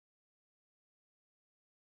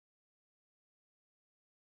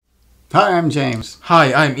Hi, I'm James.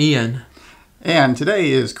 Hi, I'm Ian. And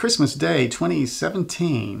today is Christmas Day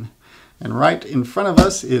 2017. And right in front of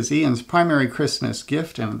us is Ian's primary Christmas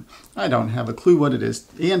gift, and I don't have a clue what it is.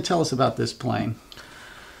 Ian, tell us about this plane.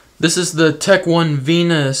 This is the Tech 1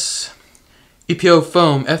 Venus EPO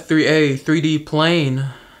foam F3A 3D plane.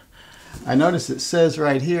 I notice it says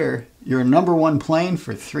right here, your #1 plane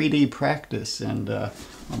for 3D practice. And on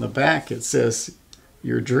the back it says,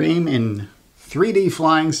 your dream in 3D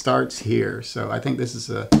flying starts here. So I think this is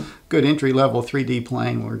a good entry-level 3D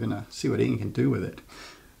plane. We're going to see what Ian can do with it.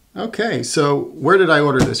 Okay, so where did I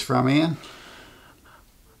order this from, Ian?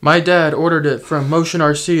 My dad ordered it from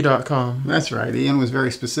motionrc.com. That's right. Ian was very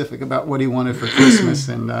specific about what he wanted for Christmas,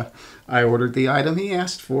 and I ordered the item he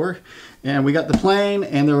asked for. And we got the plane,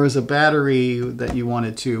 and there was a battery that you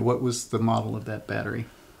wanted too. What was the model of that battery?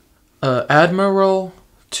 Admiral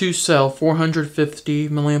 2-cell 450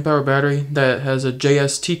 milliamp hour battery that has a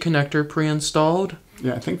JST connector pre-installed.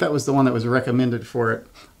 Yeah, I think that was the one that was recommended for it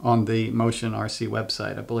on the Motion RC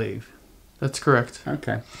website, I believe. That's correct.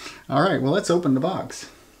 Okay. All right, well, let's open the box.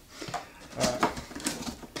 Oh,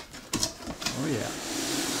 yeah.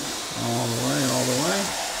 All the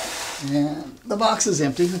way. And the box is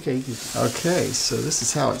empty. Okay, so this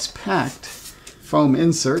is how it's packed. Foam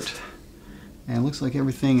insert. And it looks like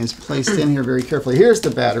everything is placed in here very carefully. Here's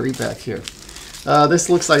the battery back here. This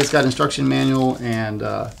looks like it's got instruction manual and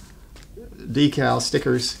decal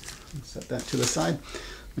stickers. Set that to the side.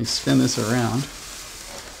 Let me spin this around.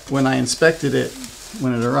 When I inspected it,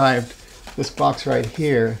 when it arrived, this box right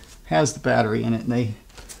here has the battery in it, and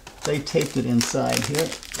they taped it inside here.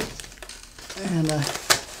 And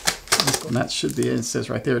that should be it. It says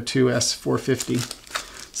right there 2S450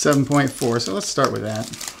 7.4. So let's start with that.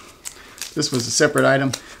 This was a separate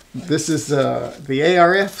item. This is the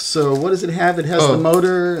ARF. So what does it have? It has the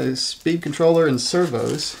motor, a speed controller, and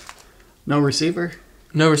servos. No receiver?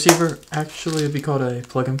 No receiver. Actually, it'd be called a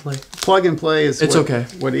plug and play. Plug and play is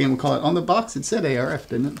what Ian would call it. On the box it said ARF,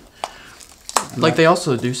 didn't it? Like they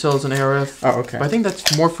also do sell as an ARF. Oh, okay. But I think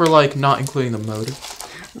that's more for like not including the motor.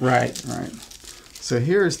 Right. So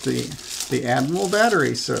here's the Admiral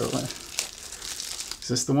battery. So is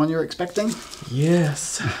this the one you're expecting?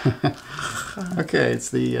 Yes. Okay, it's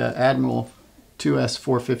the Admiral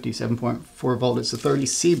 2S450 7.4 volt. It's a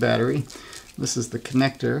 30C battery. This is the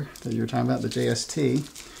connector that you were talking about, the JST.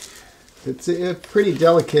 It's a pretty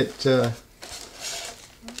delicate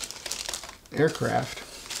aircraft.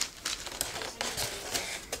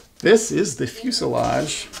 This is the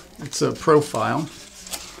fuselage. It's a profile.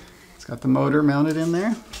 It's got the motor mounted in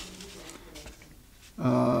there.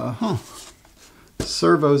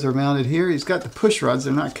 Servos are mounted here. He's got the push rods.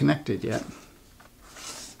 They're not connected yet.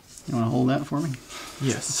 You want to hold that for me?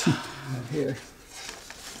 Yes. Right here.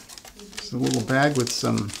 It's a little bag with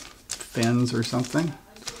some fins or something.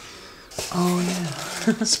 Oh,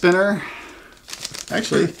 yeah. Spinner.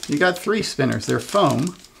 Actually, you got 3 spinners. They're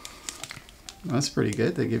foam. Well, that's pretty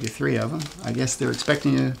good. They give you 3 of them. I guess they're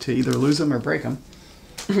expecting you to either lose them or break them.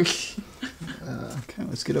 Okay,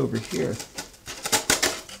 let's get over here.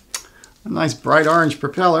 A nice bright orange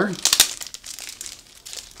propeller. Do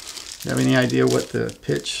you have any idea what the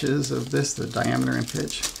pitch is of this, the diameter and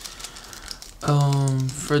pitch?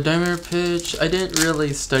 For diameter pitch, I didn't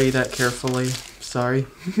really study that carefully. Sorry.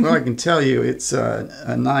 Well, I can tell you it's a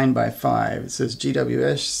 9x5. It says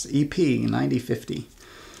GWS EP 9050.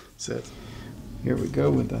 So here we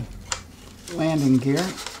go with the landing gear.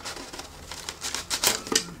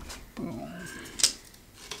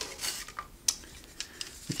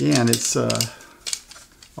 Again, it's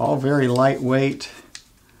all very lightweight.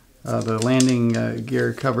 The landing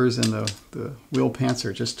gear covers and the wheel pants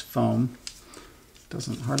are just foam.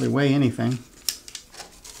 Doesn't hardly weigh anything.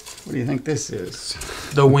 What do you think this is?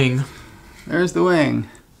 The wing. There's the wing.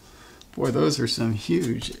 Boy, those are some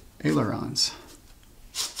huge ailerons.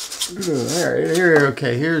 There.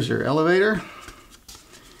 Okay, here's your elevator.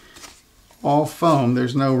 All foam.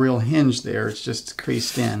 There's no real hinge there. It's just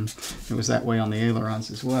creased in. It was that way on the ailerons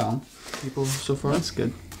as well. People so far. That's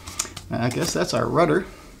good. I guess that's our rudder.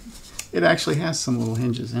 It actually has some little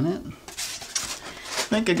hinges in it.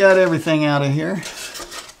 I think I got everything out of here.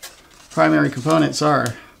 Primary components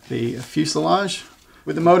are the fuselage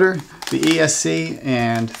with the motor, the ESC,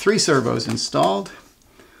 and 3 servos installed.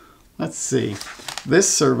 Let's see. This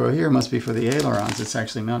servo here must be for the ailerons. It's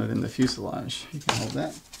actually mounted in the fuselage. You can hold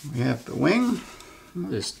that. We have the wing.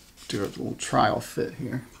 I'll just do a little trial fit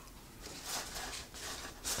here.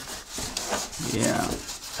 Yeah.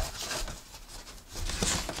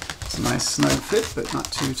 It's a nice snug fit, but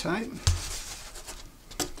not too tight.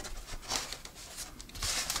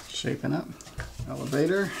 Shaping up.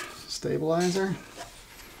 Elevator. stabilizer.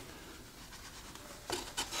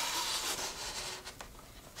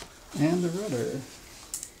 And the rudder.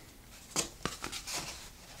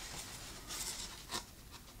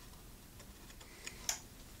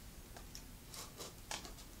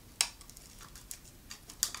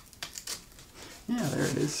 Yeah, there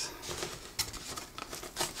it is.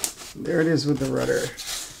 There it is with the rudder.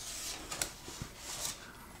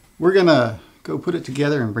 We're gonna go put it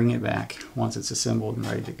together and bring it back once it's assembled and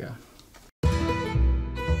ready to go.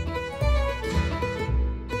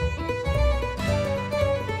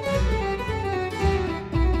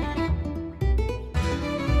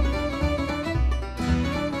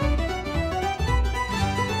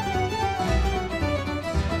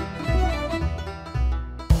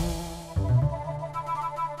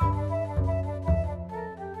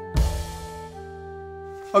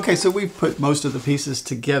 Okay, so we've put most of the pieces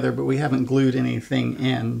together, but we haven't glued anything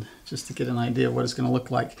in, just to get an idea of what it's going to look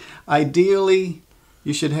like. Ideally,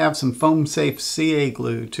 you should have some foam-safe CA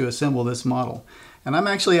glue to assemble this model. And I'm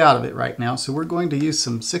actually out of it right now, so we're going to use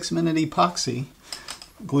some 6-minute epoxy,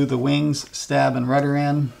 glue the wings, stab, and rudder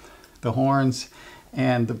in, the horns,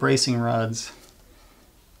 and the bracing rods.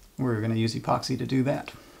 We're going to use epoxy to do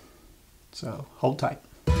that. So hold tight.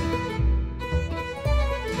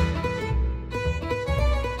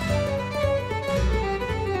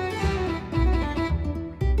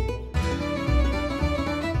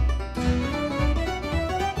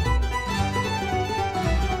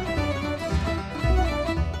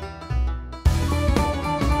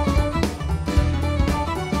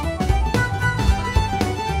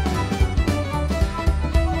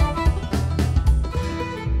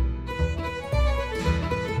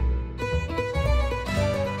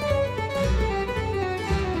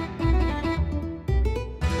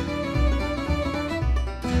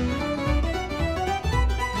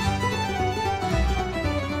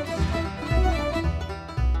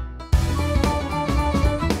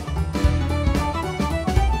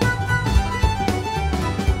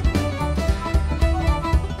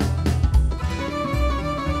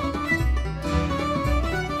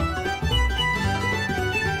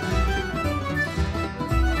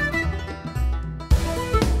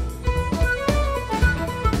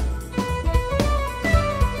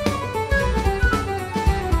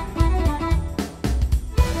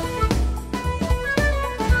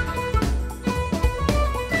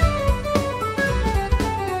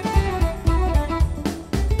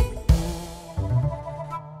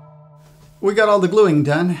 We got all the gluing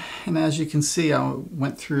done, and as you can see, I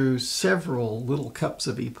went through several little cups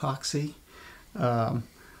of epoxy. It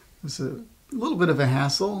was a little bit of a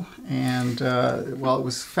hassle, and while it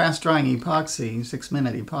was fast-drying epoxy,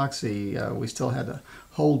 6-minute epoxy, we still had to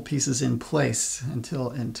hold pieces in place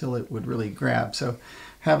until it would really grab. So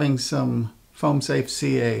having some foam-safe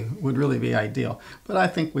CA would really be ideal, but I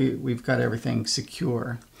think we've got everything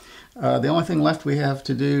secure. The only thing left we have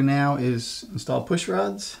to do now is install push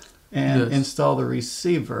rods and install the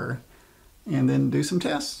receiver, and then do some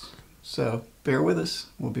tests. So bear with us,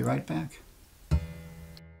 we'll be right back.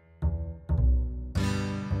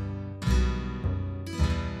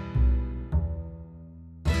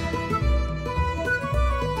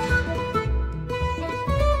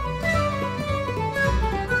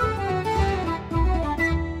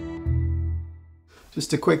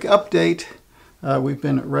 Just a quick update. We've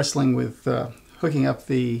been wrestling with hooking up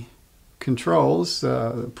the controls,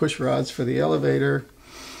 push rods for the elevator,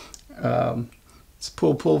 it's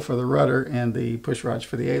pull for the rudder, and the push rods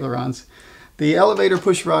for the ailerons. The elevator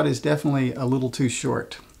push rod is definitely a little too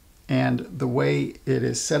short, and the way it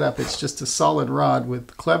is set up, it's just a solid rod with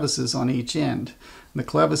clevises on each end. And the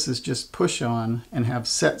clevises just push on and have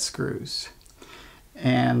set screws,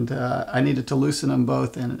 and I needed to loosen them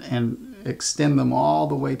both and extend them all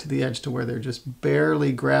the way to the edge to where they're just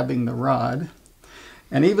barely grabbing the rod.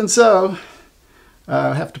 And even so,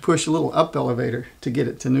 I have to push a little up elevator to get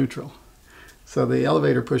it to neutral. So the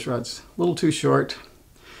elevator push rod's a little too short.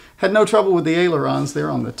 Had no trouble with the ailerons.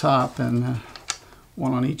 They're on the top, and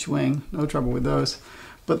one on each wing. No trouble with those.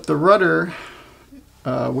 But the rudder,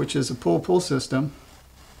 which is a pull-pull system,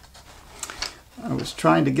 I was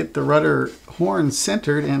trying to get the rudder horn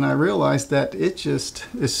centered, and I realized that it just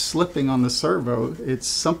is slipping on the servo.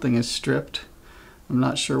 Something is stripped. I'm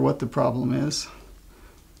not sure what the problem is.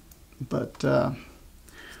 But we're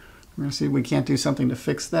going to see if we can't do something to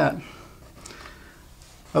fix that.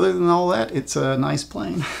 Other than all that, it's a nice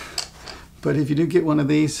plane. But if you do get one of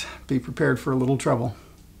these, be prepared for a little trouble.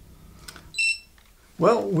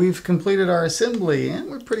 Well, we've completed our assembly, and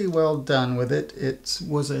we're pretty well done with it. It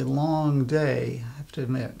was a long day, I have to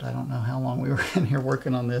admit. I don't know how long we were in here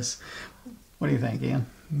working on this. What do you think, Ian?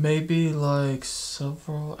 Maybe like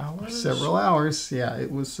several hours? Several hours, yeah.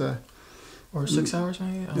 It was... Or 6 hours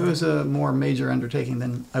maybe? It was a more major undertaking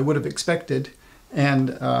than I would have expected.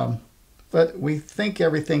 And but we think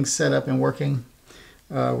everything's set up and working.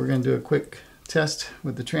 We're going to do a quick test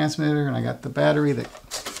with the transmitter, and I got the battery that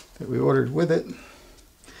we ordered with it.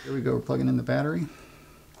 Here we go, we're plugging in the battery.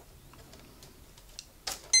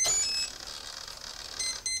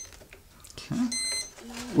 Okay.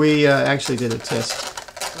 We actually did a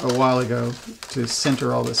test a while ago to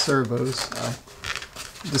center all the servos.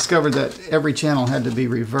 Discovered that every channel had to be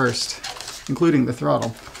reversed, including the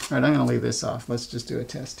throttle. All right, I'm going to leave this off. Let's just do a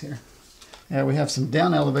test here. Yeah, we have some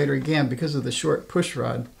down elevator again because of the short push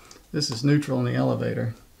rod. This is neutral in the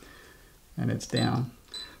elevator, and it's down.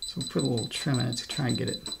 So we'll put a little trim in it to try and get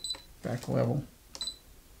it back level.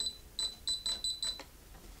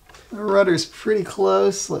 The rudder's pretty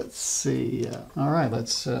close. Let's see. All right,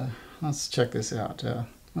 let's check this out.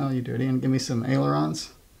 Well, you do it, Ian. Give me some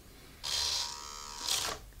ailerons.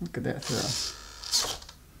 Look at that throw.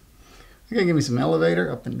 Okay, give me some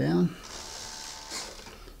elevator up and down.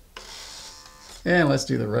 And let's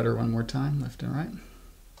do the rudder one more time, left and right.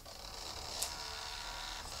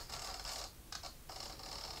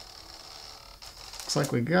 Looks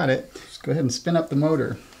like we got it. Just go ahead and spin up the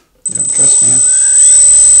motor. You don't trust me,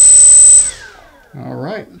 huh? All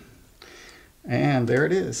right. And there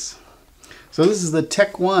it is. So this is the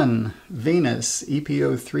Tech 1 Venus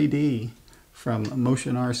EPO 3D from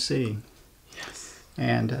Motion RC. Yes.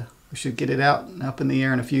 And we should get it out and up in the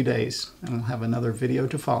air in a few days, and we'll have another video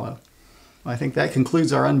to follow. Well, I think that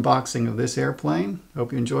concludes our unboxing of this airplane.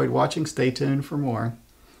 Hope you enjoyed watching. Stay tuned for more.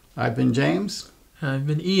 I've been James. I've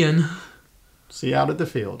been Ian. See you out at the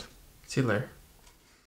field. See you later.